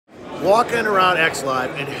walking around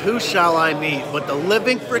XLIVE, and who shall I meet but the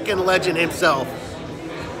living freaking legend himself,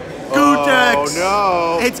 Gootecks!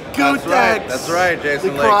 Oh no! It's Gootecks! That's right,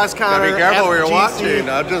 Jason. The cross counter. Be careful where you're FGC. watching.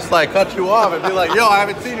 I'll just like cut you off and be like, yo, I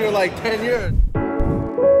haven't seen you in like 10 years.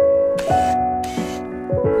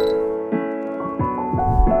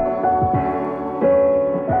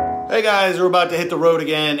 Hey guys, we're about to hit the road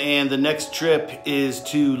again, and the next trip is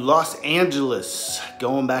to Los Angeles,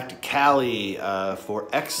 going back to Cali for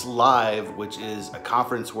XLIVE, which is a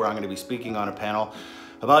conference where I'm going to be speaking on a panel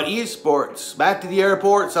about esports. Back to the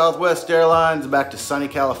airport, Southwest Airlines, back to sunny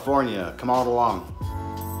California. Come on along.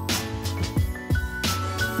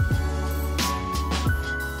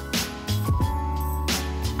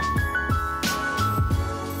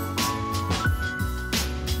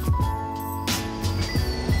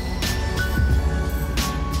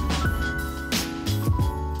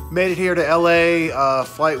 Made it here to LA.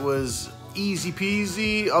 Flight was easy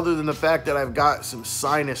peasy, other than the fact that I've got some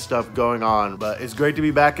sinus stuff going on. But it's great to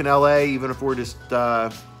be back in LA, even if we're just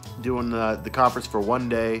doing the conference for one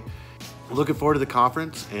day. Looking forward to the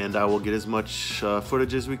conference, and we'll get as much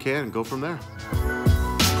footage as we can and go from there.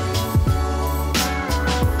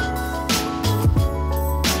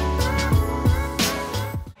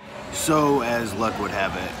 So, as luck would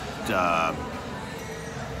have it,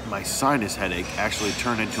 my sinus headache actually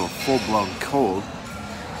turned into a full-blown cold,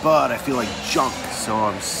 but I feel like junk, so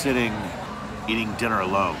I'm sitting eating dinner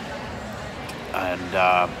alone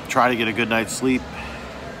and try to get a good night's sleep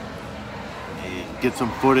and get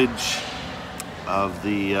some footage of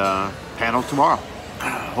the panel tomorrow.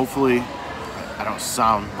 Hopefully I don't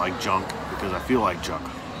sound like junk, because I feel like junk.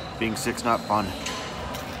 Being sick's not fun.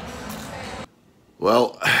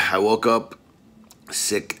 Well, I woke up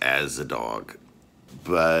sick as a dog,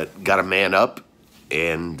 but gotta man up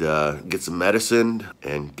and get some medicine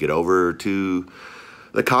and get over to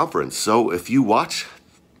the conference. So if you watch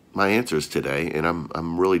my answers today and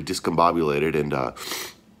I'm really discombobulated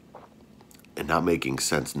and not making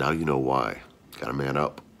sense, now you know why. Gotta man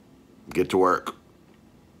up, get to work.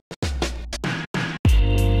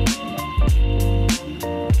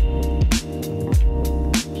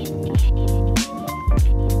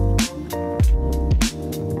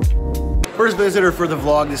 First visitor for the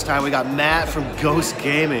vlog this time, we got Matt from Ghost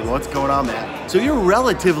Gaming. What's going on, Matt? So you're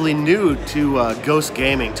relatively new to Ghost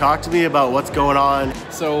Gaming. Talk to me about what's going on.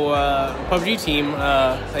 So PUBG team,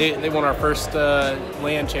 they won our first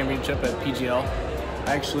LAN championship at PGL.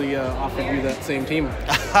 I actually offered you that same team.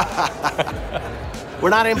 We're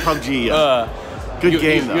not in PUBG yet. Good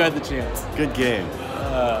game though. You had the chance. Good game.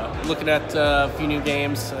 Looking at a few new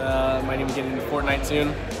games. Might even get into Fortnite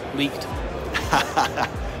soon. Leaked.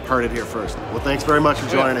 Heard it here first. Well, thanks very much for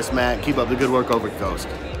joining us, Matt. Keep up the good work over at Ghost.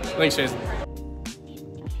 Thanks, Jason.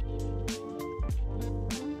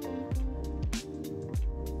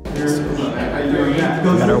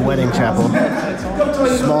 We got our wedding chapel.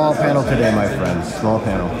 Small panel today, my friends. Small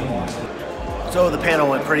panel. So the panel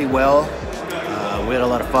went pretty well. We had a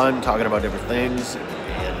lot of fun talking about different things,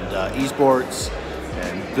 and esports,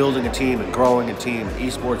 and building a team and growing a team.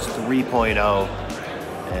 Esports 3.0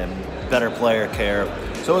 and better player care.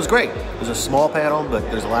 So it was great. It was a small panel, but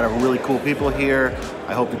there's a lot of really cool people here.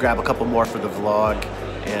 I hope to grab a couple more for the vlog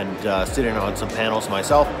and sit in on some panels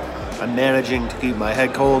myself. I'm managing to keep my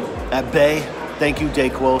head cold at bay. Thank you,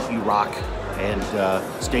 Dayquil, you rock. And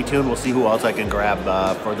stay tuned, we'll see who else I can grab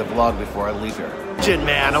for the vlog before I leave here.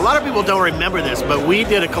 Man, a lot of people don't remember this, but we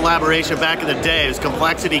did a collaboration back in the day. It was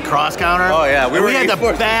compLexity Cross Counter. Oh yeah, we had the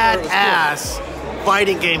badass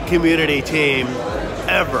fighting game community team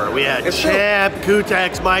ever. We had Champ,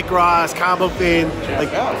 Gootecks, Mike Ross, Combo Fiend.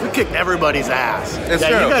 Like, we kicked everybody's ass. It's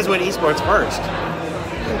true. You guys went esports first.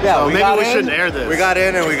 Yeah, so maybe we shouldn't air this. We got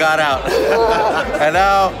in and we got out. And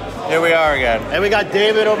now, here we are again. And we got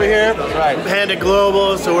David over here. That's right. From Panda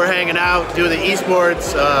Global, so we're hanging out, doing the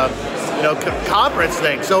esports conference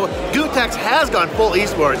thing. So Gootecks has gone full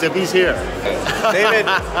esports if he's here.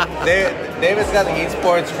 David's got the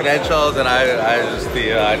esports credentials, and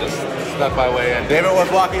I just snuck my way in. David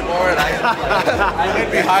was walking forward, I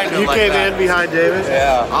hid behind him. You came in behind David?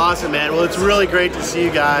 Yeah. Awesome, man. Well, it's really great to see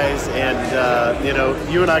you guys, and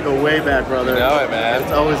you and I go way back, brother. You know it, man.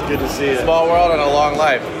 It's always good to see you. Small world and a long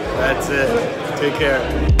life. That's it. Take care.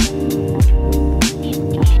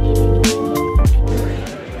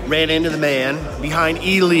 Ran into the man behind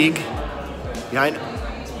ELEAGUE, behind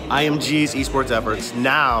IMG's esports efforts,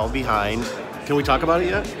 now behind, can we talk about it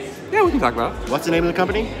yet? Yeah, we can talk about it. What's the name of the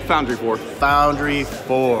company? Foundry 4. Foundry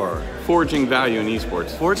 4. Forging value in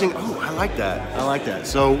esports. Forging, oh, I like that. I like that.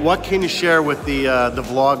 So what can you share with the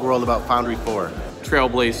vlog world about Foundry 4?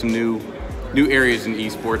 Trailblaze some new new areas in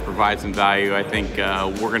esports, provide some value. I think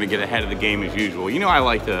we're going to get ahead of the game as usual. You know, I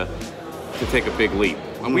like to take a big leap.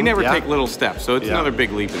 And we never take little steps, so it's another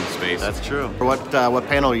big leap in the space. That's true. What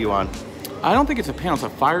panel are you on? I don't think it's a panel, it's a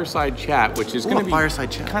fireside chat, which is going to be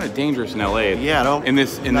kind of dangerous in LA. Yeah,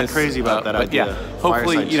 I'm not crazy about that idea. Yeah,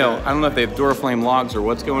 hopefully, you know, I don't know if they have Duraflame logs or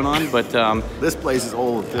what's going on, but this place is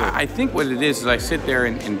old too. I think what it is I sit there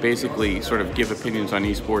and basically sort of give opinions on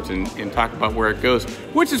esports and talk about where it goes,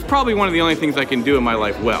 which is probably one of the only things I can do in my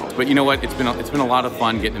life well. But you know what? It's been a lot of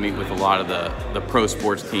fun getting to meet with a lot of the pro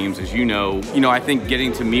sports teams, as you know. You know, I think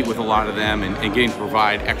getting to meet with a lot of them and getting to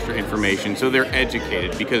provide extra information so they're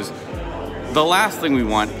educated, because the last thing we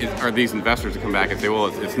want are these investors to come back and say, well,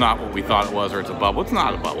 it's not what we thought it was, or it's a bubble. It's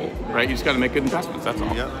not a bubble, right? You just got to make good investments, that's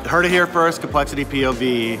all. Yep. Heard it here first, compLexity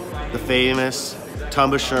POV, the famous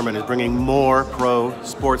Tobias Sherman is bringing more pro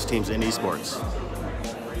sports teams in esports.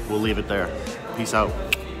 We'll leave it there. Peace out.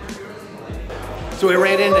 So we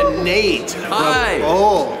ran into Nate from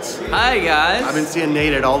Old. Hi guys. I've been seeing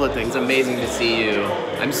Nate at all the things. It's amazing to see you.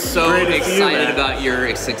 I'm so excited about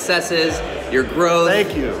your successes, your growth.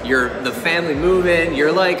 Thank you. The family moving.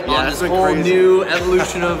 You're like on this whole new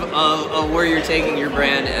evolution of where you're taking your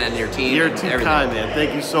brand and your team. You're too kind, man.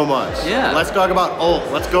 Thank you so much. Yeah. Let's talk about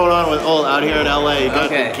Ult. What's going on with Ult out here in LA? You got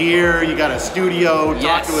the gear, you got a studio.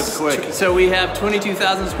 Talk to us quick. So we have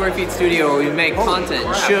 22,000 square feet studio where we make content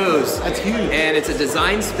and shows. That's huge. And it's a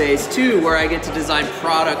design space too, where I get to design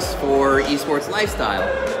products for esports lifestyle.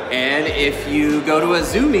 And if you go to a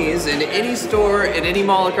Zoomies in any store, in any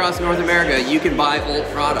mall across North America, you can buy Ult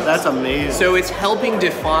products. That's amazing. So it's helping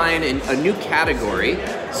define a new category.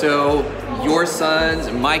 So your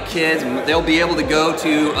sons, my kids, they'll be able to go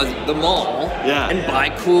to the mall and buy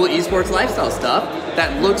cool esports lifestyle stuff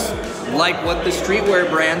that looks like what the streetwear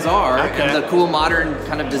brands are and the cool modern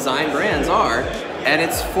kind of design brands are. And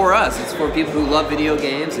it's for us. It's for people who love video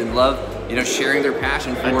games and love, you know, sharing their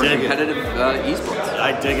passion for competitive esports.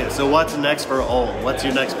 I dig it. So what's next for Ult? What's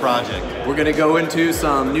your next project? We're gonna go into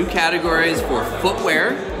some new categories for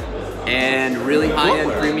footwear and really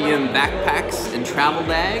high-end premium backpacks and travel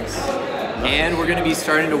bags. And we're gonna be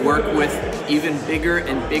starting to work with even bigger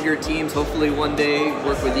and bigger teams. Hopefully one day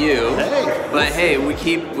work with you. But hey, we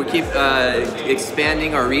keep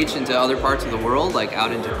expanding our reach into other parts of the world, like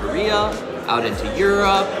out into Korea, out into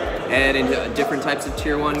Europe, and into different types of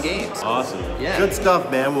tier 1 games. Awesome. Yeah. Good stuff,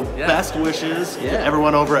 man. Well, best wishes to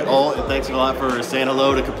everyone over at Ult, and thanks a lot for saying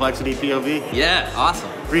hello to compLexity POV. Yeah, awesome.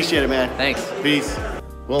 Appreciate it, man. Thanks. Peace.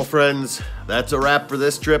 Well, friends, that's a wrap for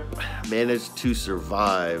this trip. Managed to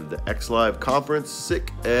survive the XLIVE conference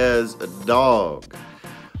sick as a dog.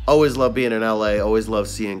 Always love being in LA, always love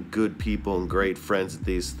seeing good people and great friends at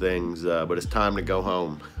these things, but it's time to go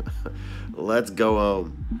home. Let's go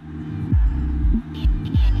home.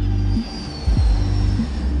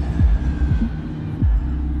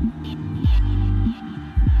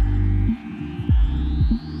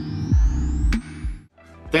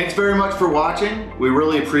 Thanks very much for watching. We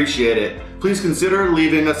really appreciate it. Please consider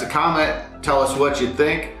leaving us a comment. Tell us what you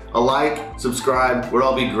think. A like, subscribe, would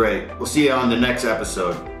all be great. We'll see you on the next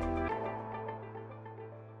episode.